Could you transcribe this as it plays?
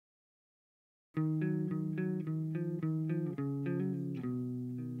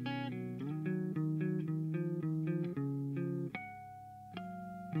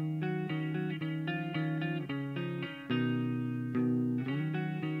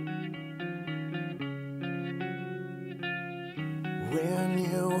When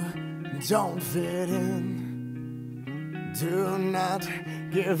you don't fit in, do not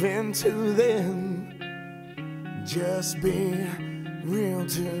give in to them. Just be real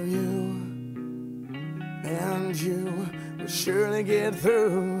to you, and you will surely get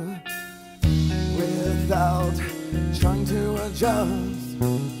through without trying to adjust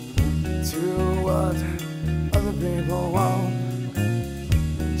to what other people want.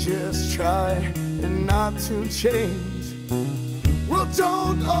 Just try and not to change. Well,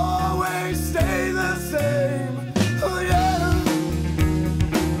 don't always stay the same. Oh yeah.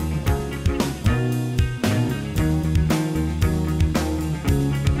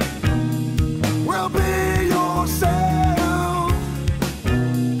 Well, be yourself.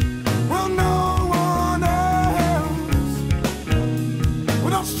 Well, no one else.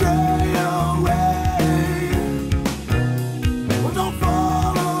 Well, don't stray away. Well, don't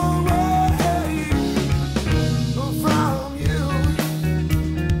fall away from you.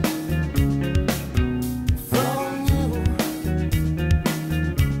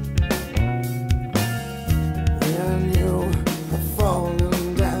 When you have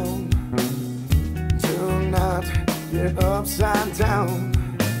fallen down, do not get upside down.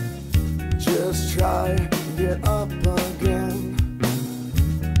 Just try to get up again.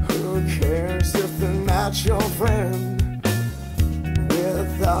 Who cares if they're not your friend?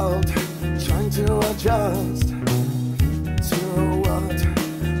 Without trying to adjust to what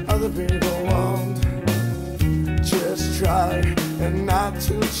other people want. Just try and not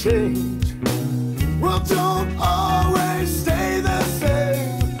to change. Well, don't always